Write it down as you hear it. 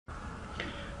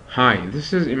Hi,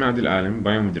 this is Emad Alem,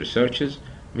 Biomedresearches,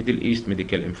 Middle East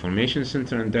Medical Information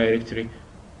Center and Directory,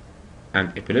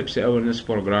 and Epilepsy Awareness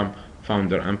Program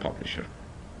founder and publisher.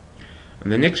 In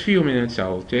the next few minutes, I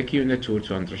will take you on a tour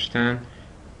to understand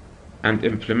and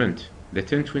implement the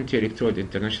 1020 Electrode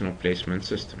International Placement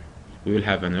System. We will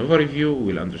have an overview,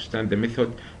 we will understand the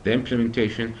method, the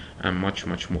implementation, and much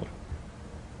more.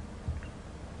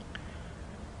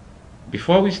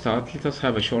 Before we start, let us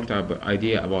have a short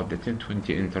idea about the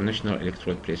 1020 International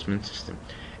Electrode Placement System.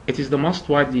 It is the most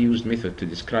widely used method to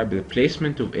describe the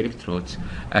placement of electrodes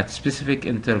at specific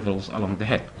intervals along the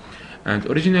head. And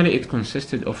originally it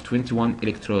consisted of 21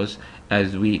 electrodes,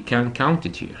 as we can count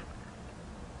it here.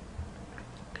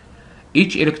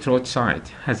 Each electrode site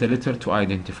has a letter to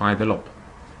identify the lobe.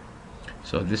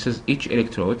 So this is each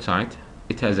electrode site.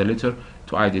 It has a letter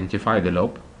to identify the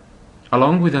lobe,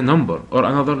 along with a number or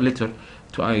another letter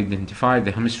to identify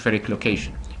the hemispheric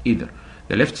location, either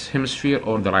the left hemisphere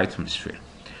or the right hemisphere.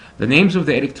 The names of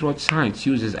the electrode sites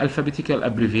uses alphabetical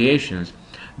abbreviations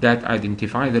that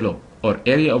identify the lobe or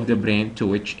area of the brain to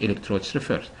which electrodes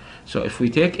refers. So if we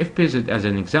take FPZ as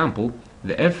an example,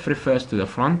 the F refers to the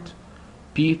front,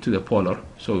 P to the polar,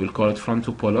 so we'll call it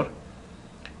frontopolar.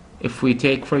 If we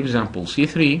take, for example,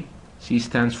 C3, C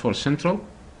stands for central.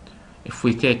 If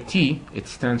we take T, it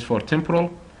stands for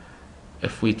temporal.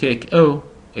 If we take O,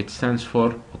 it stands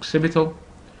for occipital.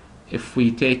 If we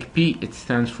take P, it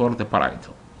stands for the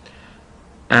parietal.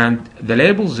 And the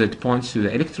label Z points to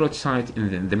the electrode site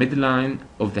in the midline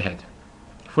of the head.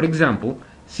 For example,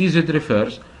 CZ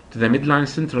refers to the midline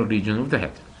central region of the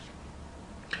head.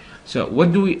 So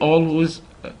what do we always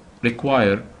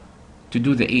require to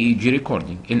do the EEG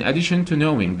recording? In addition to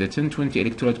knowing the 1020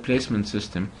 electrode placement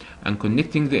system and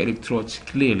connecting the electrodes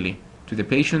clearly to the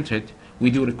patient head, we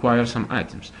do require some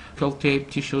items: tape,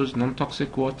 tissues,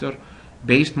 non-toxic water,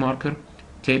 based marker,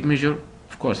 tape measure,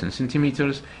 of course in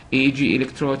centimeters, EEG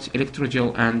electrodes,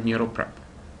 electrogel, and neuroprep.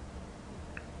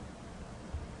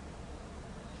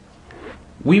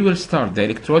 We will start the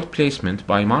electrode placement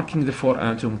by marking the 4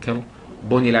 anatomical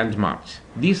bony landmarks.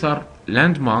 These are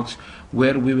landmarks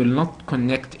where we will not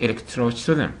connect electrodes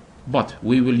to them, but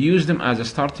we will use them as a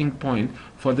starting point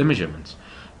for the measurements.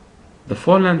 The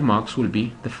 4 landmarks will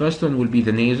be, the first one will be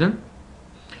the nasion,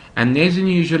 and nasion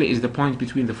usually is the point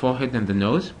between the forehead and the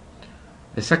nose.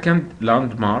 The second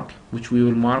landmark which we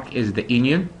will mark is the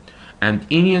inion, and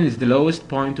inion is the lowest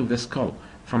point of the skull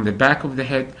from the back of the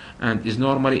head and is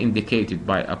normally indicated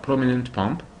by a prominent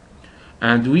pump.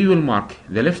 And we will mark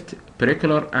the left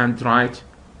pericular and right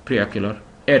preocular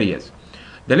areas.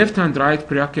 The left and right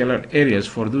preocular areas,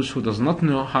 for those who does not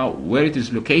know where it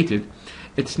is located,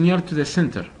 it's near to the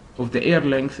center of the ear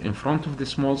length in front of the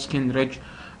small skin ridge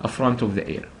front of the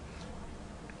ear,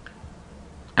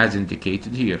 as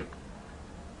indicated here.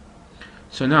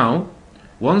 So now,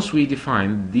 once we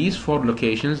define these 4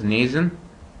 locations, nasion,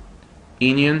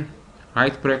 inion,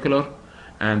 right preocular,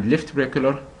 and left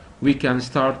preocular, we can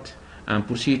start and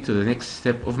proceed to the next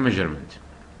step of measurement.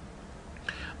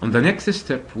 On the next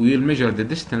step, we will measure the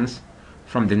distance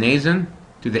from the nasion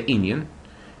to the inion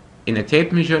in a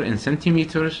tape measure in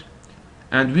centimeters,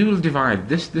 and we will divide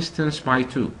this distance by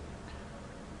 2.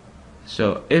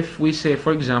 So if we say,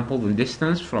 for example, the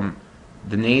distance from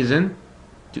the nasion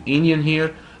to inion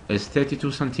here is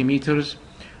 32 centimeters,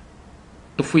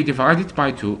 if we divide it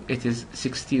by 2, it is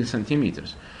 16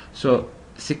 centimeters. So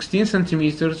 16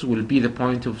 centimeters will be the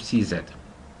point of CZ,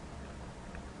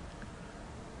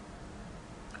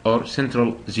 or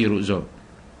central zero zone.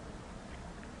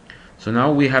 So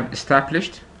now we have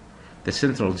established the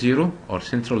central zero or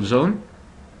central zone,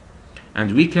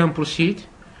 and we can proceed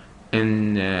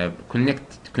in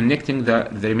connecting the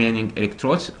remaining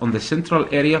electrodes on the central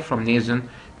area from nasion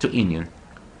to inion.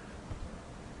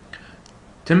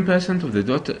 10% of the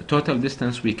total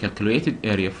distance we calculated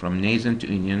area from nasion to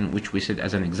inion, which we said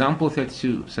as an example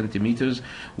 32 centimeters,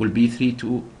 will be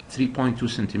 3.2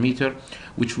 centimeter,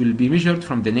 which will be measured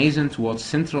from the nasion towards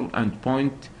central and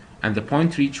the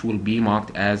point reach will be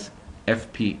marked as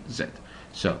FPZ.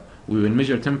 So we will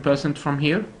measure 10% from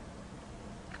here,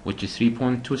 which is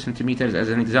 3.2 centimeters as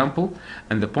an example,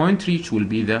 and the point reach will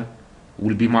be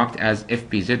marked as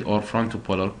FPZ, or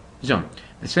frontopolar zone.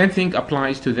 The same thing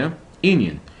applies to the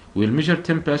inion. We will measure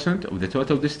 10% of the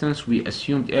total distance we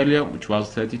assumed earlier, which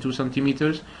was 32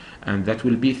 centimeters, and that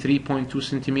will be 3.2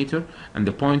 centimeter, and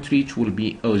the point reach will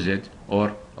be OZ,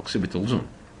 or occipital zone.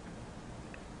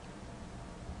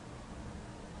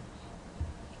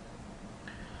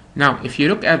 Now, if you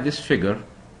look at this figure,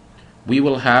 we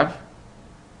will have,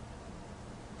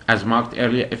 as marked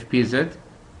earlier, FPZ,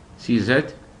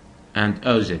 CZ, and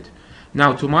OZ.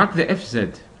 Now, to mark the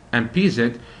FZ and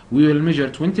PZ, we will measure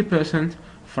 20%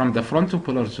 from the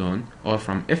frontopolar zone or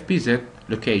from FPZ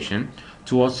location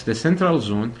towards the central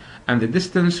zone, and the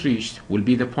distance reached will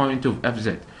be the point of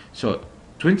FZ. So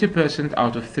 20%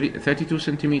 out of 32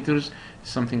 centimeters,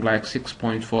 something like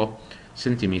 6.4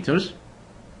 centimeters.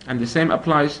 And the same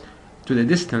applies to the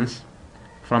distance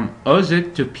from OZ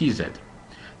to PZ.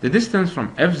 The distance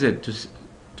from FZ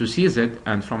to CZ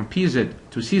and from PZ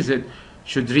to CZ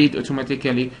should read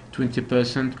automatically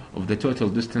 20% of the total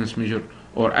distance measured,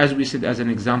 or as we said as an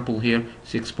example here,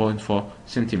 6.4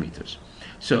 centimeters.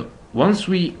 So once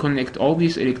we connect all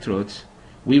these electrodes,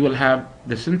 we will have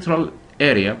the central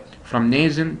area from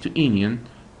nasion to inion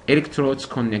electrodes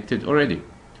connected already.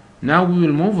 Now we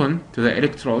will move on to the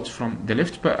electrodes from the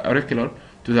left auricular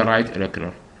to the right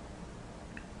auricular.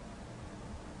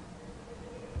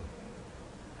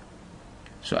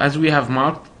 So as we have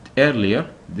marked earlier,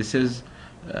 this is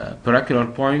a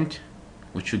periacular point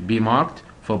which should be marked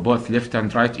for both left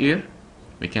and right ear.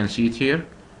 We can see it here,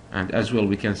 and as well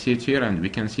we can see it here, and we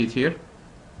can see it here.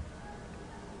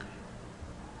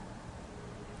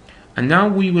 And now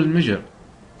we will measure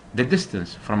the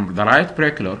distance from the right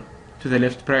periacular to the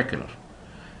left periacular.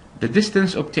 The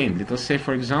distance obtained, let us say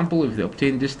for example, if the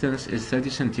obtained distance is 30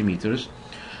 centimeters,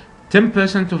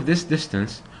 10% of this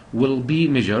distance will be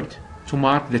measured to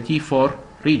mark the T4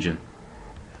 region.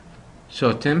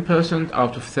 So 10%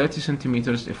 out of 30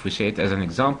 centimeters, if we say it as an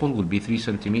example, would be 3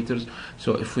 centimeters.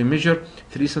 So if we measure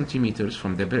 3 centimeters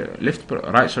from the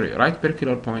right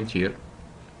pericular point here,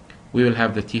 we will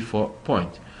have the T4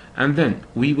 point. And then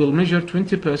we will measure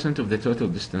 20% of the total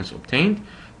distance obtained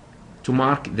to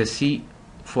mark the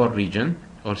C4 region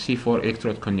or C4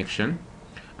 electrode connection,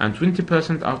 and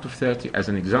 20% out of 30 as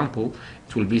an example,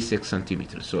 it will be 6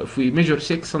 centimeters. So if we measure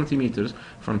 6 centimeters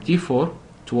from T4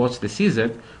 towards the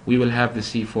CZ, we will have the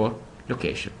C4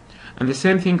 location. And the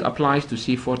same thing applies to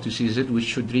C4 to CZ, which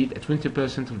should read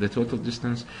 20% of the total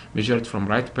distance measured from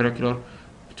right pericular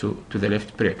to the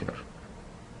left pericular.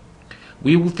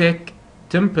 We will take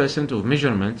 10% of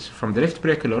measurements from the left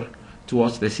pericular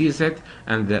towards the CZ,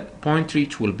 and the point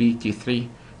reach will be T3.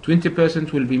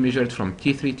 20% will be measured from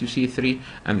T3 to C3,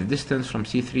 and the distance from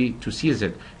C3 to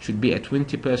CZ should be at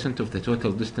 20% of the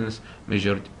total distance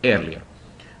measured earlier.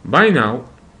 By now,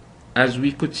 as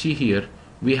we could see here,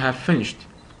 we have finished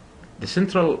the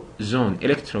central zone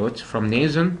electrodes from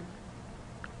nasion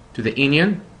to the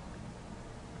inion,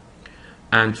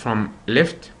 and from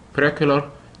left pericular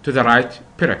to the right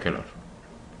pericular.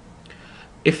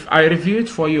 If I review it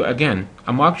for you again,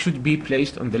 a mark should be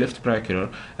placed on the left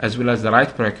pericular as well as the right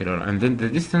pericular, and then the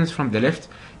distance from the left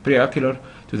pericular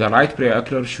to the right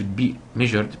pericular should be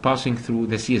measured passing through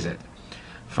the CZ.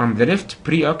 From the left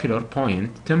preocular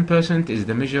point, 10%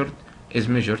 is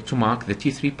measured to mark the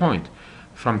T3 point.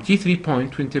 From T3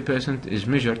 point, 20% is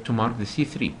measured to mark the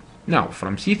C3. Now,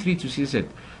 from C3 to CZ,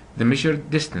 the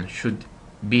measured distance should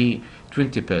be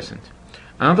 20%.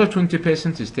 Another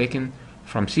 20% is taken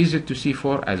from CZ to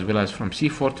C4 as well as from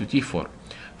C4 to T4.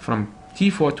 From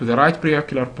T4 to the right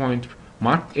preocular point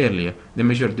marked earlier, the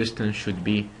measured distance should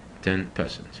be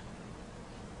 10%.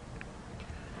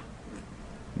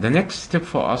 The next step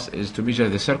for us is to measure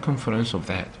the circumference of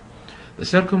the head. The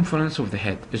circumference of the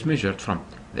head is measured from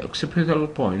the occipital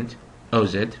point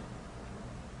OZ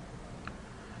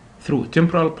through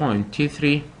temporal point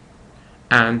T3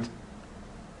 and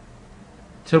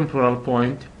temporal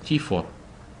point T4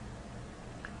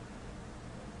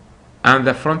 and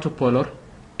the frontopolar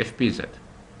FPZ.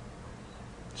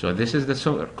 So this is the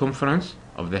circumference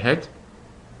of the head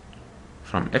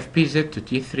from FPZ to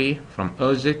T3, from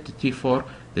OZ to T4,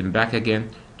 then back again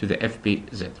to the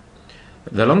FPZ.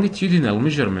 The longitudinal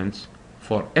measurement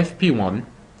for FP1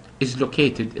 is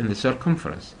located in the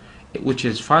circumference, which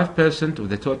is 5% of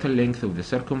the total length of the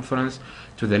circumference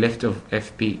to the left of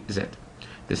FPZ.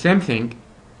 The same thing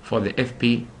for the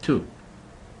FP2.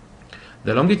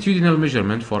 The longitudinal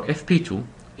measurement for FP2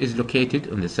 is located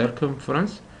in the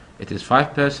circumference. It is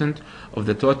 5% of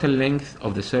the total length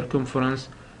of the circumference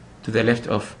to the right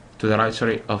of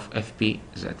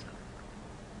FPZ.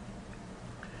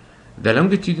 The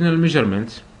longitudinal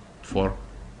measurements for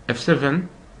F7,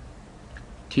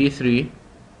 T3,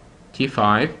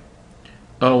 T5,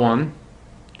 O1,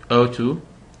 O2,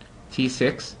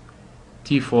 T6,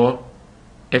 T4,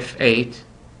 F8,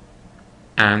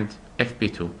 and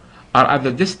FP2 are at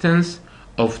the distance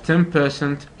of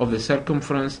 10% of the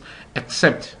circumference,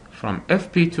 except from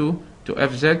FP2 to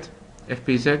FPZ,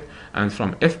 and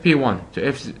from FP1 to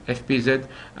FPZ,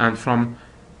 and from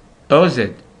OZ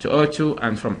to O2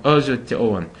 and from O0 to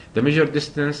O1. The measured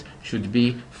distance should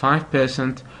be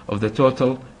 5% of the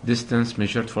total distance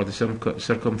measured for the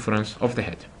circumference of the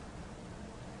head.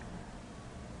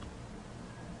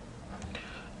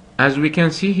 As we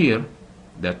can see here,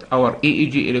 that our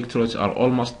EEG electrodes are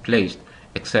almost placed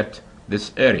except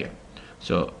this area.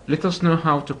 So let us know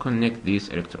how to connect these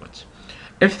electrodes.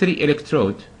 F3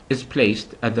 electrode is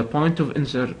placed at the point of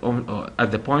intersection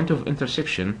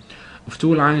of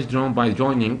two lines drawn by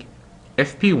joining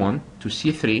FP1 to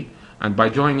C3 and by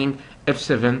joining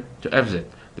F7 to FZ.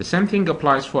 The same thing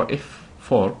applies for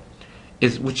F4,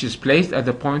 which is placed at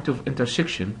the point of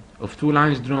intersection of two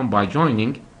lines drawn by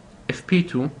joining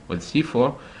FP2 with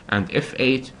C4 and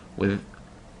F8 with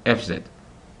FZ.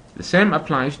 The same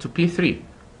applies to P3.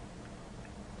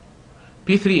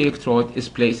 P3 electrode is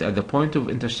placed at the point of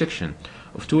intersection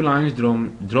of two lines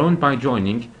drawn by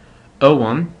joining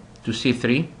O1 to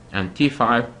C3 and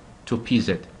T5 to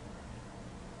PZ.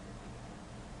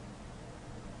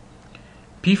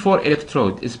 P4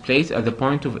 electrode is placed at the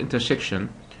point of intersection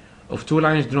of two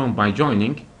lines drawn by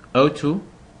joining O2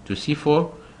 to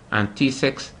C4 and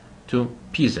T6 to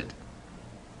PZ.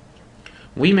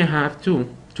 We may have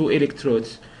two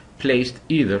electrodes placed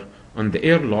either on the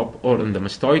ear lobe or on the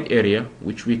mastoid area,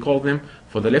 which we call them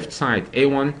for the left side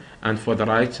A1 and for the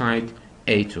right side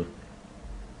A2.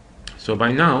 So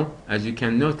by now, as you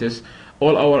can notice,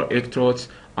 all our electrodes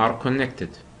are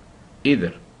connected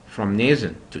either from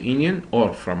nasal to inion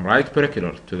or from right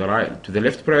periocular to the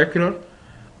left periocular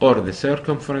or the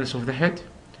circumference of the head,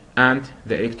 and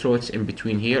the electrodes in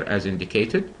between here as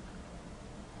indicated.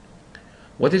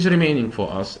 What is remaining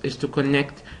for us is to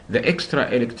connect the extra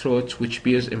electrodes which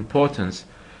bears importance,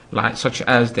 such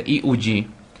as the EEG,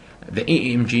 the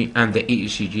EMG and the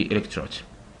EEG electrodes.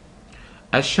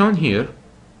 As shown here,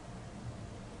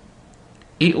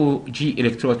 EEG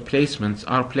electrode placements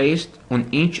are placed on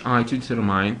each eye to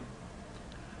determine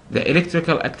the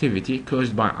electrical activity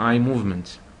caused by eye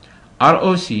movements.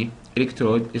 ROC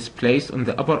electrode is placed on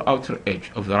the upper outer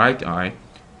edge of the right eye,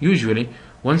 usually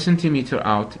 1 cm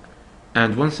out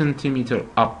and 1 cm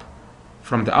up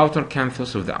from the outer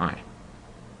canthus of the eye.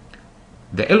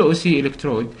 The LOC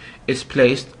electrode is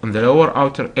placed on the lower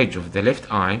outer edge of the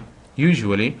left eye,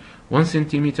 usually 1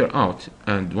 cm out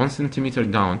and 1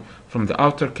 cm down from the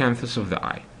outer canthus of the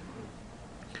eye.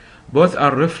 Both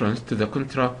are referenced to the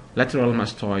contralateral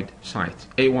mastoid site,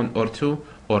 A1 or 2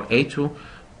 or A2,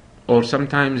 or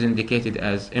sometimes indicated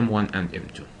as M1 and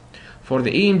M2. For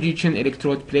the EMG chin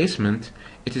electrode placement,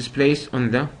 it is placed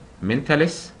on the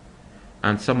mentalis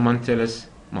and submentalis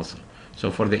muscle.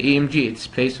 So for the EMG, it's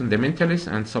placed on the mentalis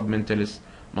and submentalis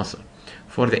muscle.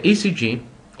 For the ECG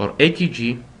or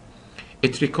EKG,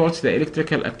 it records the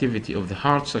electrical activity of the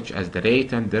heart, such as the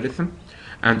rate and the rhythm,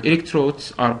 and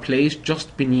electrodes are placed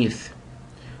just beneath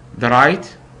the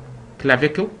right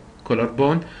clavicle,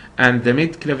 collarbone, and the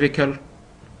mid-clavicular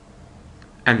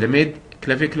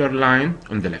line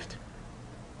on the left.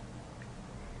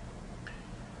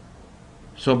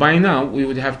 So by now we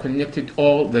would have connected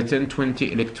all the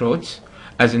 1020 electrodes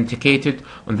as indicated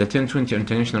on the 1020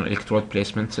 International Electrode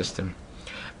Placement System.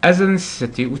 As a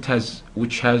necessity,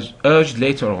 which has urged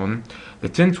later on, the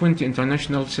 1020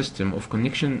 International System of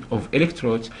Connection of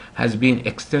Electrodes has been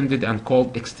extended and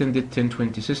called Extended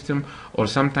 1020 System, or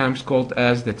sometimes called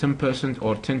as the 10%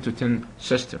 or 10 to 10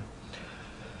 system.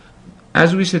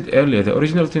 As we said earlier, the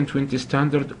original 1020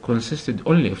 standard consisted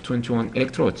only of 21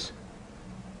 electrodes.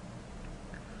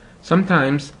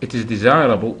 Sometimes it is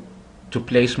desirable to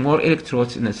place more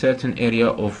electrodes in a certain area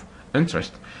of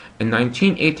interest. In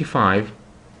 1985,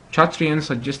 Chatrian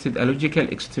suggested a logical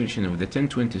extension of the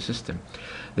 1020 system.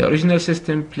 The original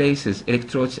system places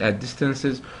electrodes at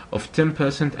distances of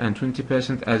 10% and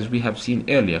 20%, as we have seen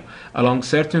earlier, along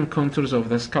certain contours of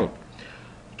the scalp.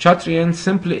 Chatrian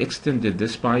simply extended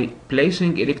this by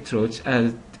placing electrodes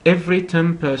at every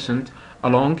 10%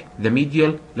 along the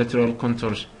medial lateral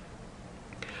contours,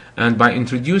 and by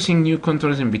introducing new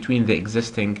contours in between the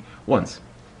existing ones.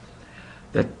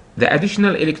 The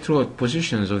additional electrode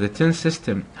positions of the 10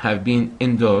 system have been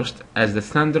endorsed as the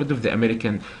standard of the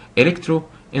American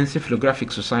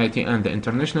Electroencephalographic Society and the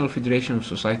International Federation of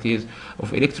Societies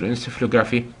of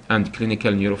Electroencephalography and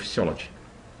Clinical Neurophysiology.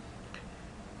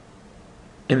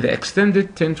 In the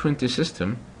extended 1020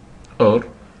 system, or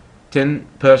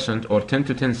 10% or 10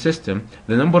 to 10 system,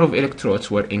 the number of electrodes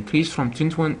were increased from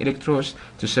 21 electrodes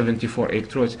to 74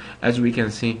 electrodes, as we can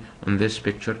see on this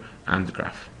picture and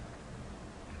graph.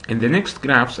 In the next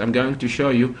graphs, I'm going to show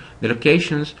you the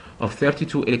locations of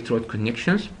 32 electrode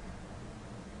connections,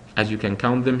 as you can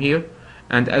count them here,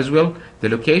 and as well the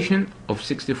location of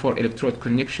 64 electrode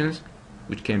connections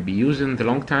which can be used in the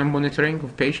long-time monitoring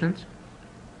of patients,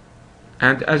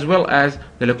 and as well as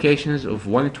the locations of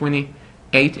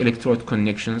 128 electrode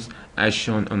connections as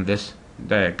shown on this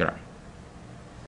diagram.